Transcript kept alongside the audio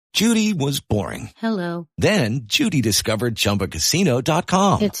Judy was boring. Hello. Then Judy discovered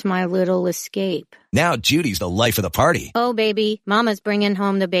ChumbaCasino.com. It's my little escape. Now Judy's the life of the party. Oh, baby, mama's bringing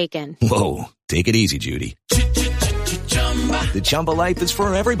home the bacon. Whoa, take it easy, Judy. The Chumba life is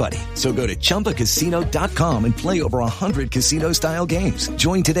for everybody. So go to ChumbaCasino.com and play over 100 casino-style games.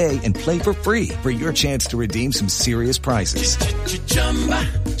 Join today and play for free for your chance to redeem some serious prizes.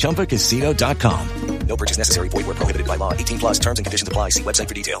 ChumbaCasino.com. No purchase necessary. Void where prohibited by law. 18 plus terms and conditions apply. See website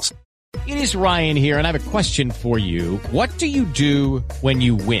for details. It is Ryan here, and I have a question for you. What do you do when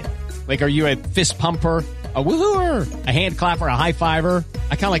you win? Like, are you a fist pumper, a woohooer, a hand clapper, a high fiver?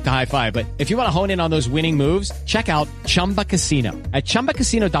 I kind of like the high five, but if you want to hone in on those winning moves, check out Chumba Casino. At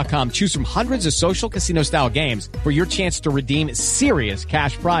ChumbaCasino.com, choose from hundreds of social casino style games for your chance to redeem serious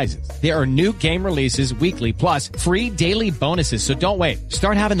cash prizes. There are new game releases weekly, plus free daily bonuses. So don't wait.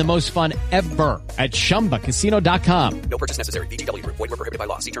 Start having the most fun ever at ChumbaCasino.com. No purchase necessary. VGW. Void where prohibited by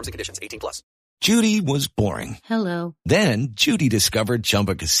law. See terms and conditions. 18 plus. Judy was boring. Hello. Then Judy discovered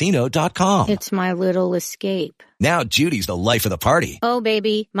ChumbaCasino.com. It's my little escape. Now Judy's the life of the party. Oh,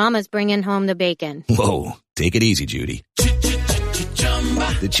 baby, mama's bringing home the bacon. Whoa, take it easy, Judy.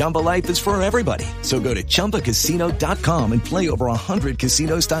 The Chumba life is for everybody. So go to ChumbaCasino.com and play over 100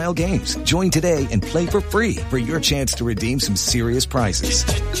 casino-style games. Join today and play for free for your chance to redeem some serious prizes.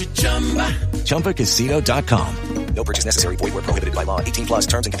 ChumbaCasino.com. No purchase necessary. Void where prohibited by law. 18 plus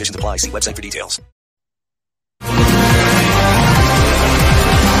terms and conditions apply. See website for details.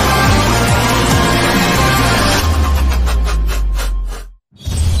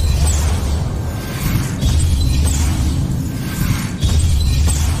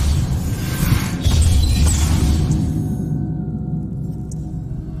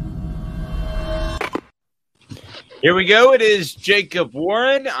 Here we go. It is Jacob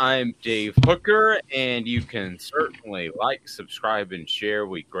Warren. I'm Dave Hooker, and you can certainly like, subscribe, and share.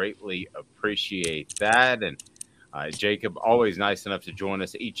 We greatly appreciate that. And Jacob, always nice enough to join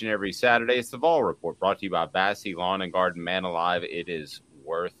us each and every Saturday. It's the Vol Report, brought to you by Bassey Lawn and Garden, Man Alive. It is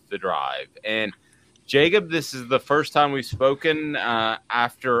worth the drive. And Jacob, this is the first time we've spoken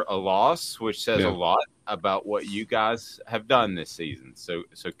after a loss, which says a lot about what you guys have done this season. So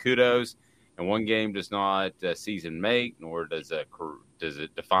kudos. And one game does not a season make, nor does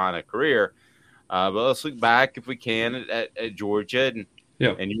it define a career. But let's look back, if we can, at Georgia and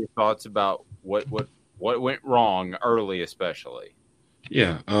your thoughts about what went wrong early, especially.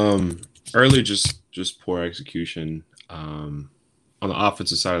 Yeah, early just poor execution on the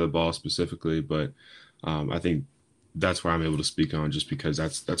offensive side of the ball specifically. But I think that's where I'm able to speak on, just because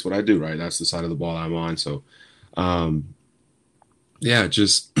that's what I do, right? That's the side of the ball I'm on. So.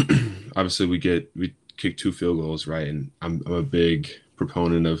 Just obviously we kick 2 field goals, right? And I'm a big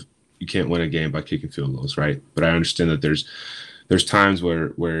proponent of you can't win a game by kicking field goals, right? But I understand that there's times where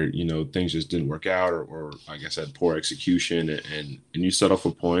things just didn't work out, or like I said, poor execution, and you settle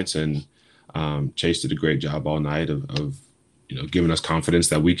for points. And Chase did a great job all night of giving us confidence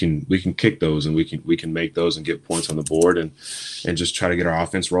that we can kick those, and we can make those and get points on the board, and just try to get our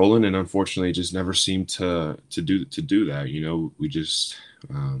offense rolling. And unfortunately, it just never seemed to do that. We just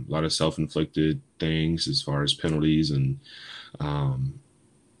a lot of self-inflicted things as far as penalties and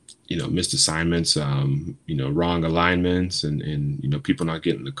missed assignments, wrong alignments, and people not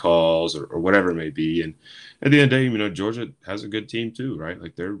getting the calls or whatever it may be. And at the end of the day, Georgia has a good team too, right?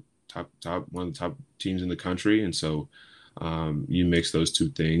 Like they're top one of the top teams in the country, and so. You mix those two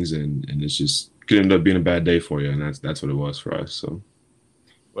things, and it's just could end up being a bad day for you, and that's what it was for us. So,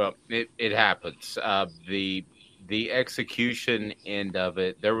 well, it happens. The execution end of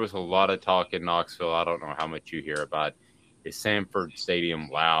it, there was a lot of talk in Knoxville. I don't know how much you hear about. Is Sanford Stadium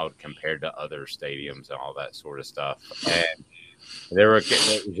loud compared to other stadiums and all that sort of stuff? And there was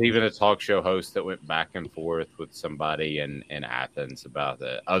even a talk show host that went back and forth with somebody in Athens about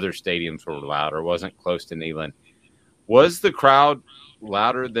the other stadiums were louder. It wasn't close to Neyland. Was the crowd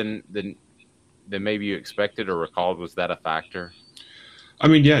louder than maybe you expected or recalled? Was that a factor? I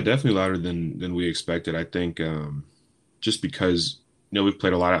mean, yeah, definitely louder than we expected. I think just because we've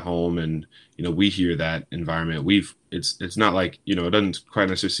played a lot at home, and we hear that environment. It's not like it doesn't quite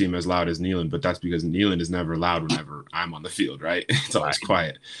necessarily seem as loud as Neyland, but that's because Neyland is never loud whenever I'm on the field, right? It's always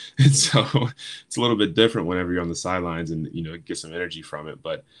quiet, and so it's a little bit different whenever you're on the sidelines and get some energy from it,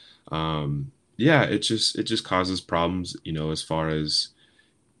 but. It just causes problems, as far as,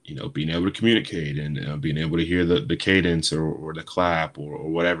 being able to communicate and being able to hear the cadence or the clap or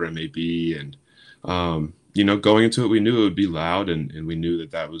whatever it may be. And, going into it, we knew it would be loud, and we knew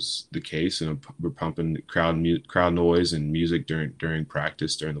that was the case. And we're pumping crowd noise and music during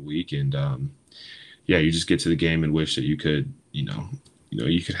practice during the week. And, you just get to the game and wish that you could,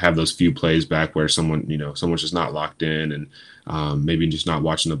 you could have those few plays back where someone's just not locked in and maybe just not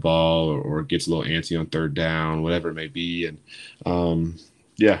watching the ball or gets a little antsy on third down, whatever it may be. And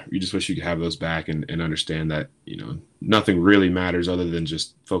you just wish you could have those back and understand that, nothing really matters other than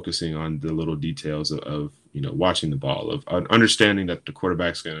just focusing on the little details of watching the ball, of understanding that the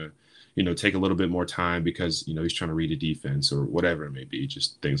quarterback's going to, take a little bit more time because, he's trying to read a defense or whatever it may be,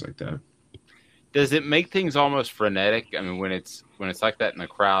 just things like that. Does it make things almost frenetic? I mean, when it's like that and the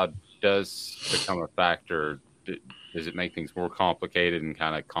crowd does become a factor, does it make things more complicated and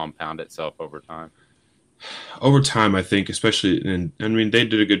kind of compound itself over time? Over time, I think, especially, and I mean, they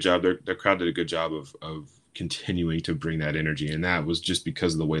did a good job. Their crowd did a good job of continuing to bring that energy, and that was just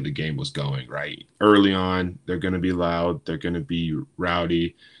because of the way the game was going. Right, early on, they're going to be loud, they're going to be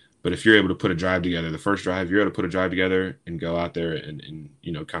rowdy, but if you're able to put a drive together, the first drive, you're able to put a drive together and go out there and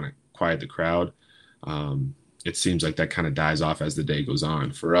kind of quiet the crowd. It seems like that kind of dies off as the day goes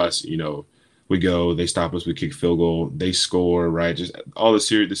on. For us, we go, they stop us, we kick field goal, they score, right? Just all the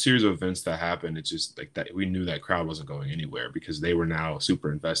series of events that happen. It's just like that. We knew that crowd wasn't going anywhere because they were now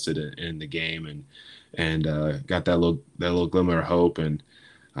super invested in the game and got that little glimmer of hope. And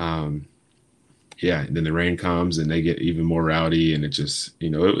and then the rain comes and they get even more rowdy, and it just, it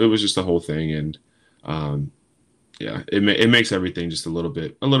was just the whole thing. And it makes everything just a little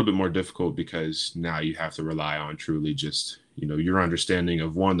bit more difficult because now you have to rely on truly just, your understanding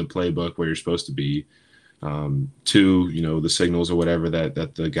of, one, the playbook where you're supposed to be, two, the signals or whatever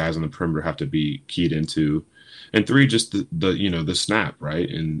that the guys on the perimeter have to be keyed into, and three, just the snap, right?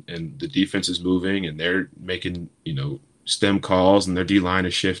 And the defense is moving and they're making, stem calls and their D line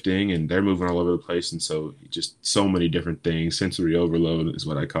is shifting and they're moving all over the place. And so just so many different things, sensory overload is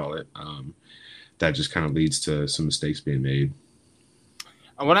what I call it. That just kind of leads to some mistakes being made.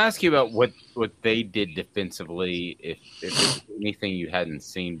 I want to ask you about what they did defensively, if it's anything you hadn't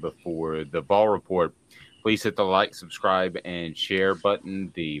seen before. The Vol Report, please hit the like, subscribe, and share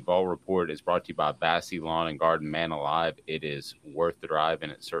button. The Vol Report is brought to you by Bassey Lawn and Garden, Man Alive. It is worth the drive,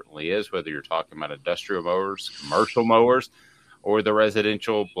 and it certainly is, whether you're talking about industrial mowers, commercial mowers, or the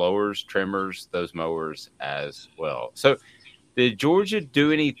residential blowers, trimmers, those mowers as well. So did Georgia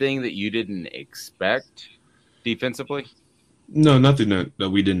do anything that you didn't expect defensively? No, nothing that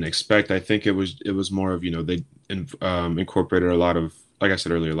we didn't expect. I think it was more of, they incorporated a lot of, like I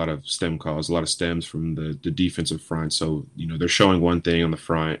said earlier, a lot of stem calls, a lot of stems from the defensive front. So, they're showing one thing on the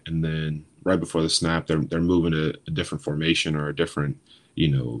front, and then right before the snap, they're moving a different formation or a different,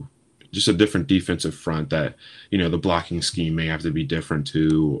 just a different defensive front that, the blocking scheme may have to be different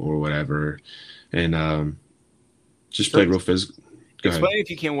too or whatever. And just played real physical. Explain, if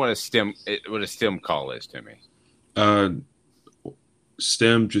you can, what a stem call is to me.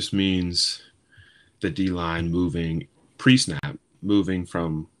 Stem just means the D-line moving pre-snap, moving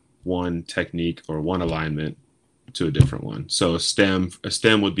from one technique or one alignment to a different one. So a stem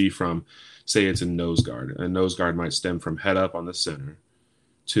would be from, say it's a nose guard. A nose guard might stem from head up on the center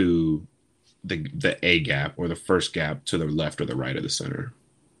to the A gap or the first gap to the left or the right of the center.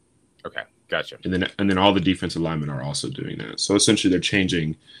 Okay, gotcha. And then all the defensive linemen are also doing that. So essentially they're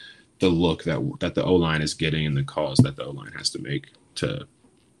changing the look that the O-line is getting and the calls that the O-line has to make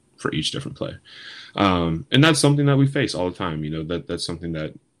for each different play. And that's something that we face all the time. That's something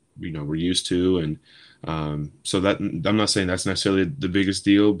that, we're used to. And so that, I'm not saying that's necessarily the biggest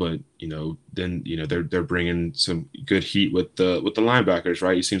deal, but, then, they're bringing some good heat with the linebackers,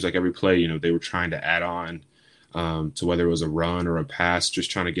 right? It seems like every play, they were trying to add on to whether it was a run or a pass, just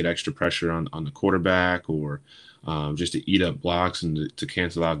trying to get extra pressure on the quarterback or just to eat up blocks and to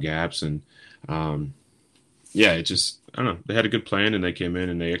cancel out gaps. And it just, I don't know, they had a good plan and they came in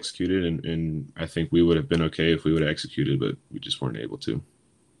and they executed. And I think we would have been okay if we would have executed, but we just weren't able to.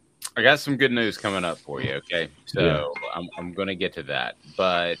 I got some good news coming up for you. Okay. So yeah. I'm going to get to that,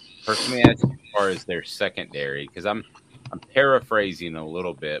 but first let me ask you as far as their secondary, because I'm paraphrasing a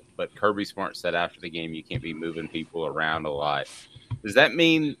little bit, but Kirby Smart said after the game, you can't be moving people around a lot. Does that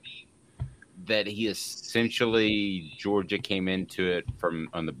mean that he essentially, Georgia came into it from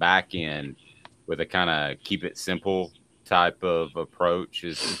on the back end with a kind of keep it simple type of approach?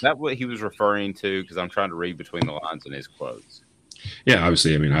 Is that what he was referring to? Because I'm trying to read between the lines in his quotes. Yeah,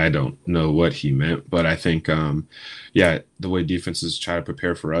 obviously, I mean, I don't know what he meant, but I think, the way defenses try to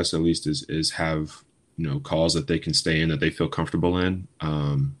prepare for us, at least, is have, calls that they can stay in, that they feel comfortable in.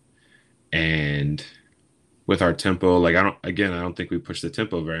 And with our tempo, I don't think we pushed the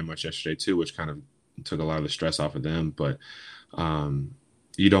tempo very much yesterday too, which kind of took a lot of the stress off of them. But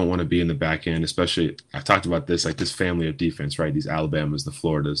you don't want to be in the back end, especially, I've talked about this, like this family of defense, right? These Alabamas, the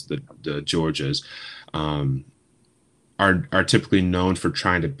Floridas, the Georgias, are typically known for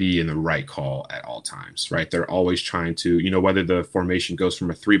trying to be in the right call at all times, right? They're always trying to, whether the formation goes from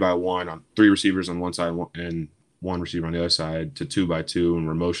a 3-by-1 on 3 receivers on one side and 1 receiver on the other side to 2-by-2, and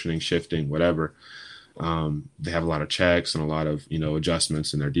we're motioning, shifting, whatever. They have a lot of checks and a lot of,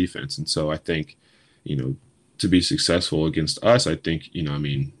 adjustments in their defense. And so I think, to be successful against us, I think,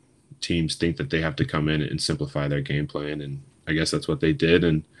 teams think that they have to come in and simplify their game plan. And I guess that's what they did.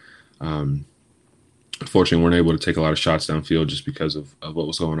 And, unfortunately, weren't able to take a lot of shots downfield just because of what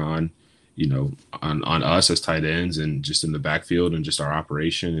was going on, on us as tight ends and just in the backfield and just our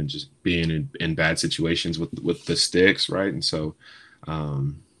operation and just being in bad situations with the sticks, right? And so,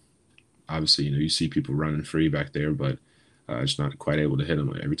 obviously, you see people running free back there, but just not quite able to hit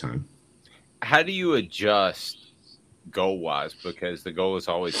them every time. How do you adjust goal-wise? Because the goal has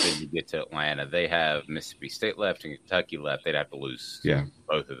always been to get to Atlanta. They have Mississippi State left and Kentucky left. They'd have to lose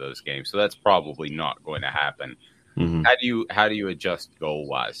both of those games. So that's probably not going to happen. Mm-hmm. How do you adjust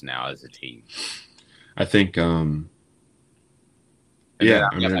goal-wise now as a team? I think and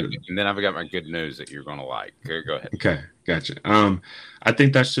then I've got my good news that you're going to like. Go ahead. Okay, gotcha. I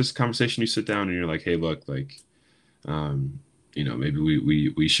think that's just a conversation you sit down and you're like, hey, look, like,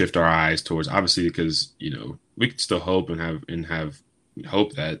 maybe we shift our eyes towards, obviously, because, we could still hope and have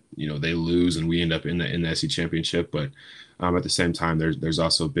hope that, they lose and we end up in the SEC championship. But at the same time, there's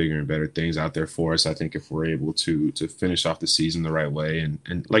also bigger and better things out there for us. I think if we're able to finish off the season the right way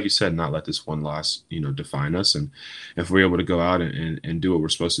and like you said, not let this one loss, define us. And if we're able to go out and do what we're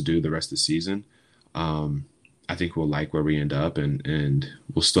supposed to do the rest of the season, I think we'll like where we end up and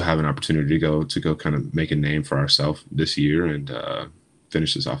we'll still have an opportunity to go kind of make a name for ourselves this year and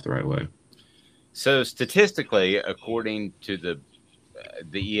finish this off the right way. So statistically, according to the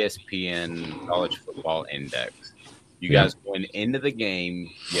ESPN College Football Index, you guys went into the game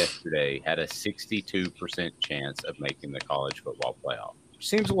yesterday, had a 62% chance of making the college football playoff. Which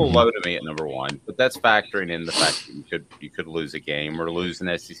seems a little low to me at number one, but that's factoring in the fact that you could lose a game or lose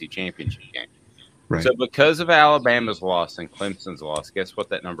an SEC championship game. Right. So because of Alabama's loss and Clemson's loss, guess what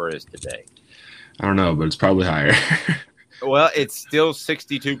that number is today? I don't know, but it's probably higher. Well, it's still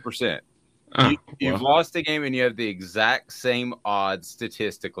 62%. You've lost a game and you have the exact same odds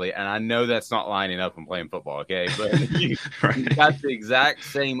statistically, and I know that's not lining up and playing football, okay? But you got the exact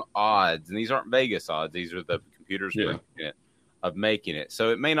same odds, and these aren't Vegas odds. These are the computers of making it.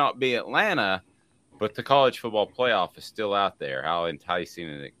 So it may not be Atlanta, but the college football playoff is still out there. How enticing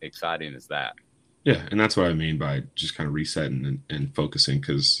and exciting is that? Yeah, and that's what I mean by just kind of resetting and focusing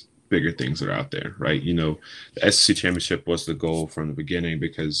because bigger things are out there, right? The SEC championship was the goal from the beginning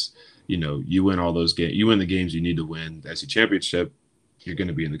because – you win all those games. You win the games you need to win the SEC championship. You're going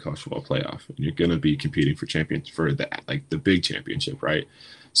to be in the college football playoff, and you're going to be competing for the big championship, right?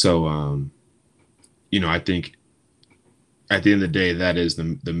 So, I think at the end of the day, that is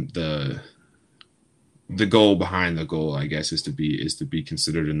the goal behind the goal. I guess is to be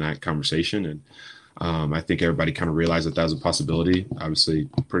considered in that conversation, and I think everybody kind of realized that was a possibility. Obviously,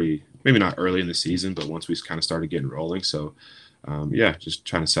 maybe not early in the season, but once we kind of started getting rolling, so. Just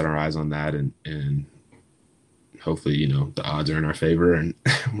trying to set our eyes on that and hopefully, the odds are in our favor and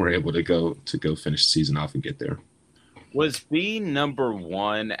we're able to go finish the season off and get there. Was being number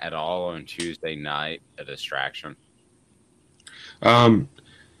one at all on Tuesday night a distraction? I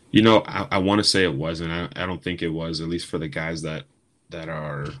want to say it wasn't. I don't think it was, at least for the guys that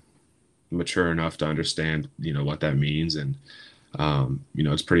are mature enough to understand, what that means. And,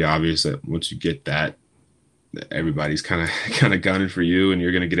 it's pretty obvious that once you get that, everybody's kind of gunning for you and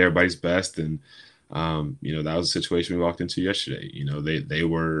you're going to get everybody's best. And, that was a situation we walked into yesterday. They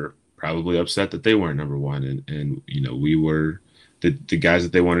were probably upset that they weren't number one. And we were the guys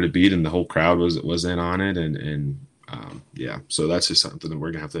that they wanted to beat and the whole crowd was in on it. So that's just something that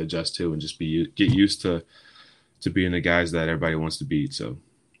we're going to have to adjust to and just get used to being the guys that everybody wants to beat. So.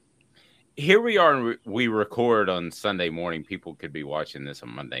 Here we are, and we record on Sunday morning. People could be watching this on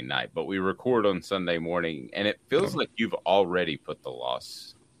Monday night, but we record on Sunday morning, and it feels like you've already put the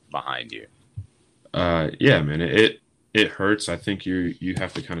loss behind you. Yeah, man, it hurts. I think you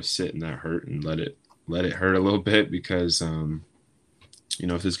have to kind of sit in that hurt and let it hurt a little bit because,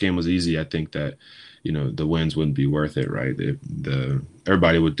 if this game was easy, I think that, the wins wouldn't be worth it, right?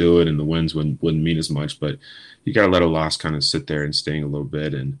 Everybody would do it, and the wins wouldn't mean as much, but you got to let a loss kind of sit there and sting a little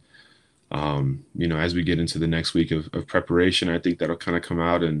bit, and as we get into the next week of preparation, I think that'll kind of come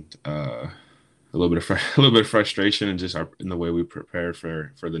out and a little bit of frustration and just in the way we prepare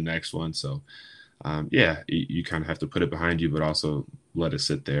for the next one. So, you kind of have to put it behind you, but also let it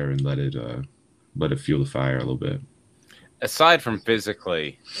sit there and let it fuel the fire a little bit. Aside from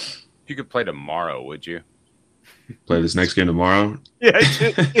physically, if you could play tomorrow, would you? Play this next game tomorrow. Yeah,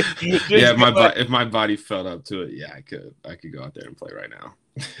 Yeah. If my body felt up to it, yeah, I could go out there and play right now.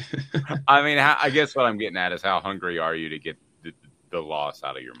 I mean, I guess what I'm getting at is how hungry are you to get the loss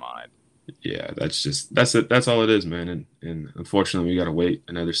out of your mind? Yeah, that's it. That's all it is, man. And unfortunately, we got to wait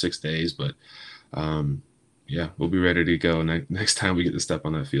another 6 days, but yeah, we'll be ready to go next time we get to step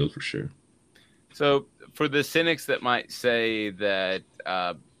on that field for sure. So, for the cynics that might say that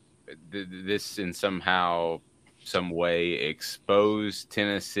this in some way exposed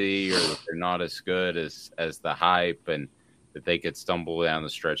Tennessee, or that they're not as good as the hype, and that they could stumble down the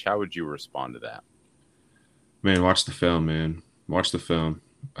stretch, how would you respond to that? Man, watch the film, man. Watch the film.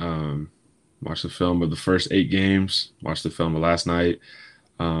 Watch the film of the first 8 games. Watch the film of last night.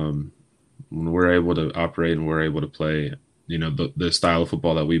 When we're able to operate and we're able to play, the style of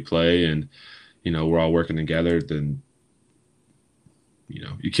football that we play, and we're all working together, then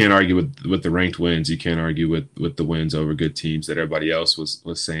you can't argue with the ranked wins. You can't argue with the wins over good teams that everybody else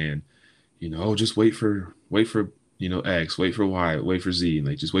was saying, just wait for X, wait for Y, wait for Z,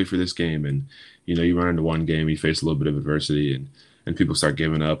 like just wait for this game. And you run into one game, you face a little bit of adversity, and people start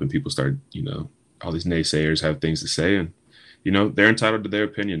giving up, and people start, all these naysayers have things to say, and they're entitled to their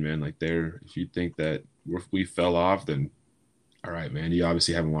opinion, man. Like if you think that we fell off, then all right, man, you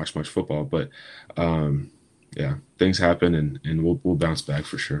obviously haven't watched much football, but yeah, things happen, and we'll bounce back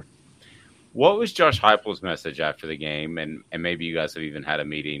for sure. What was Josh Heupel's message after the game? And maybe you guys have even had a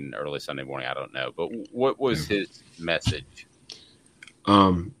meeting early Sunday morning. I don't know, but what was his message?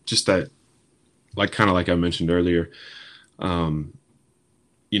 Just that, kind of like I mentioned earlier,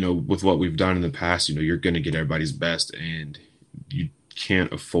 with what we've done in the past, you're going to get everybody's best, and you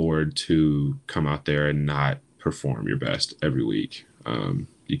can't afford to come out there and not perform your best every week.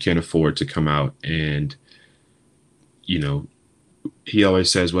 You can't afford to come out and, he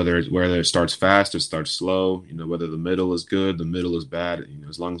always says whether it starts fast or starts slow, whether the middle is good, the middle is bad,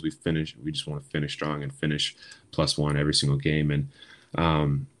 as long as we finish, we just want to finish strong and finish +1 every single game. And,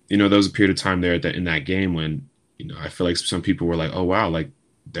 there was a period of time there in that game when, I feel like some people were like, oh, wow, like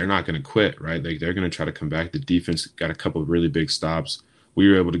they're not going to quit, right? Like they're going to try to come back. The defense got a couple of really big stops. We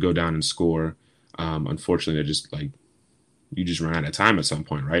were able to go down and score. Unfortunately, they're just like, you just run out of time at some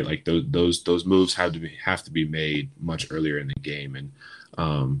point, right? Like those moves have to be made much earlier in the game. And,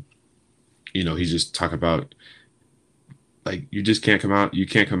 he's just talking about, like, you just can't come out. You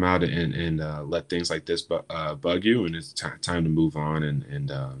can't come out and let things like this bug you. And it's time to move on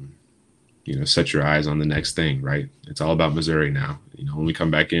and set your eyes on the next thing, right? It's all about Missouri now. When we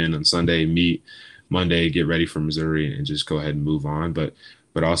come back in on Sunday, meet Monday, get ready for Missouri, and just go ahead and move on. But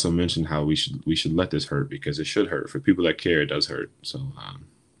also mention how we should let this hurt, because it should hurt. For people that care, it does hurt. So,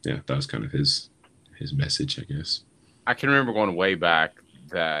 yeah, that was kind of his message, I guess. I can remember going way back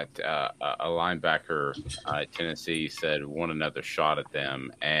that a linebacker at Tennessee said want another shot at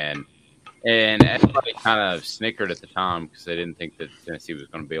them, and everybody kind of snickered at the time because they didn't think that Tennessee was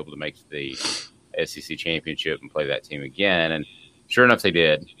going to be able to make the SEC championship and play that team again. And sure enough, they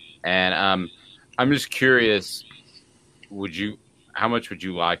did. And I'm just curious, how much would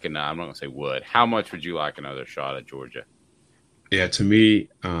you like I'm not going to say would. How much would you like another shot at Georgia? Yeah, to me,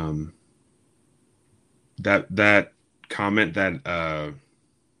 that comment that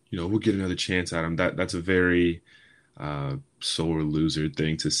we'll get another chance at him, that's a very sore loser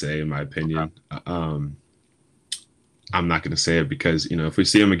thing to say, in my opinion. I'm not going to say it because if we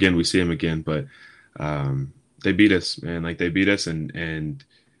see him again, we see him again. But they beat us, man. Like, they beat us, and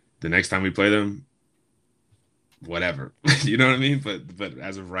the next time we play them, whatever. You know what I mean? But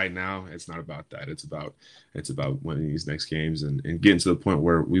as of right now, it's not about that. It's about winning these next games and getting to the point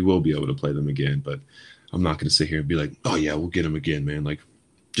where we will be able to play them again. But I'm not going to sit here and be like, oh yeah, we'll get them again, man. Like,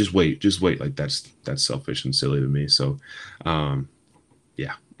 just wait. Like, that's selfish and silly to me. So,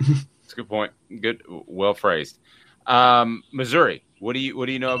 yeah. That's a good point. Good, well phrased. Missouri, what do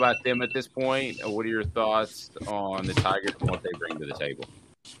you know about them at this point? What are your thoughts on the Tigers and what they bring to the table?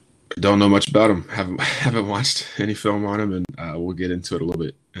 Don't know much about them. Haven't watched any film on them, and we'll get into it a little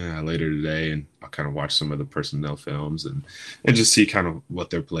bit later today. And I'll kind of watch some of the personnel films and just see kind of what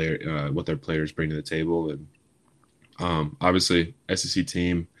their players bring to the table. And obviously, SEC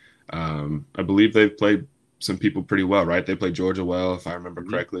team. I believe they've played some people pretty well, right? They played Georgia well, if I remember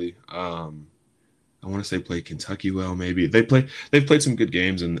correctly. I want to say played Kentucky well, maybe. They've played some good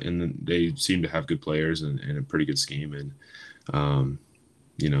games, and they seem to have good players and a pretty good scheme. And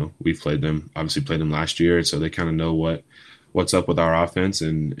we've played them last year, so they kind of know what's up with our offense,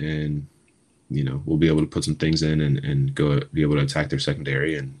 and we'll be able to put some things in and go be able to attack their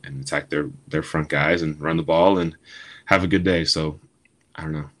secondary and attack their front guys and run the ball and have a good day. So I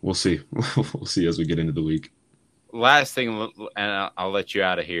don't know. We'll see. We'll see as we get into the week. last thing, and I'll let you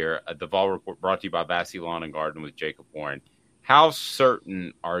out of here. The Vol Report brought to you by Vassy Lawn and Garden with Jacob Warren. How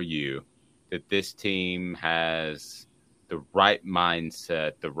certain are you that this team has the right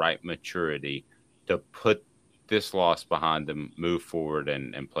mindset, the right maturity to put this loss behind them, move forward,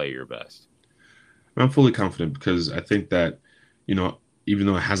 and play your best? I'm fully confident because I think that, even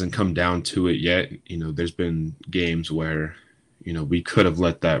though it hasn't come down to it yet, there's been games where, we could have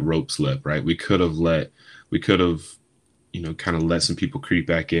let that rope slip, right? We could have kind of let some people creep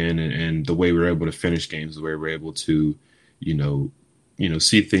back in, and the way we were able to finish games, the way we're able to,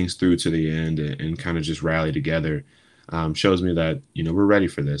 see things through to the end and kind of just rally together, shows me that, we're ready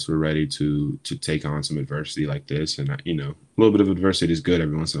for this. We're ready to take on some adversity like this. And, a little bit of adversity is good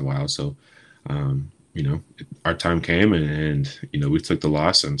every once in a while. So, our time came and we took the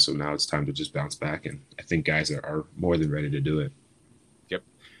loss. And so now it's time to just bounce back. And I think guys are more than ready to do it. Yep.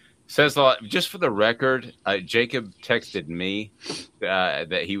 Says a lot. Just for the record, Jacob texted me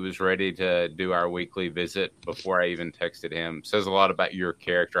that he was ready to do our weekly visit before I even texted him. Says a lot about your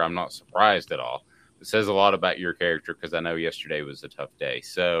character. I'm not surprised at all. It says a lot about your character because I know yesterday was a tough day.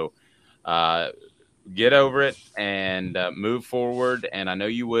 So get over it and move forward, and I know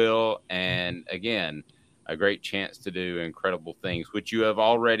you will. And, again, a great chance to do incredible things, which you have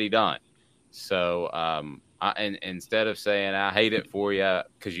already done. So and instead of saying I hate it for you,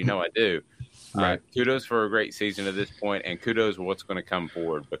 because I do, right. Kudos for a great season at this point, and kudos for what's going to come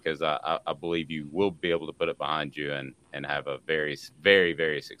forward, because I believe you will be able to put it behind you and have a very, very,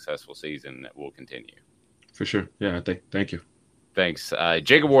 very successful season that will continue. For sure. Yeah, thank you. Thanks.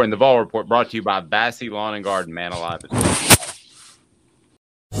 Jacob Warren, the Vol Report, brought to you by Vassy Lawn and Garden, man alive.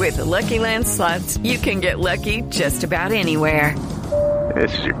 With the Lucky Land Slots, you can get lucky just about anywhere.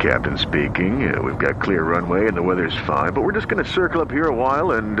 This is your captain speaking. We've got clear runway and the weather's fine, but we're just going to circle up here a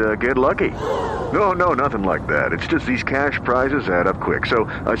while and get lucky. No, nothing like that. It's just these cash prizes add up quick. So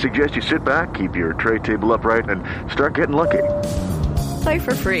I suggest you sit back, keep your tray table upright, and start getting lucky. Play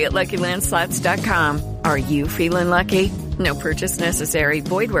for free at LuckyLandSlots.com. Are you feeling lucky? No purchase necessary.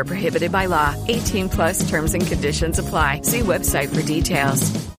 Void where prohibited by law. 18+ terms and conditions apply. See website for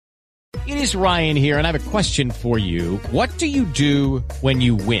details. It is Ryan here, and I have a question for you. What do you do when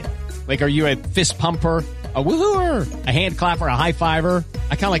you win? Like, are you a fist pumper, a woohooer, a hand clapper, a high fiver?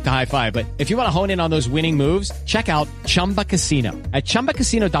 I kind of like the high five, but if you want to hone in on those winning moves, check out Chumba Casino. At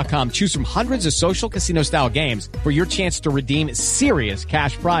ChumbaCasino.com, choose from hundreds of social casino-style games for your chance to redeem serious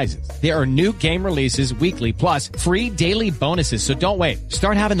cash prizes. There are new game releases weekly, plus free daily bonuses. So don't wait.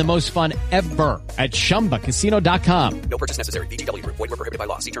 Start having the most fun ever at ChumbaCasino.com. No purchase necessary. VGW. Void where prohibited by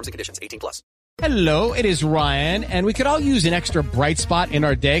law. See terms and conditions. 18+. Hello, it is Ryan, and we could all use an extra bright spot in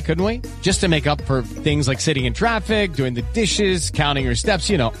our day, couldn't we? Just to make up for things like sitting in traffic, doing the dishes, counting your steps,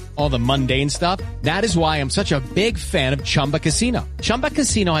 all the mundane stuff. That is why I'm such a big fan of Chumba Casino. Chumba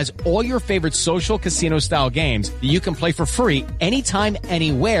Casino has all your favorite social casino-style games that you can play for free anytime,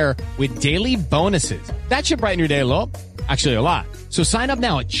 anywhere with daily bonuses. That should brighten your day a little. Actually, a lot. So sign up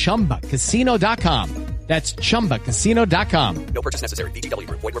now at ChumbaCasino.com. That's ChumbaCasino.com. No purchase necessary. VGW.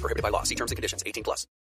 Void where prohibited by law. See terms and conditions. 18+.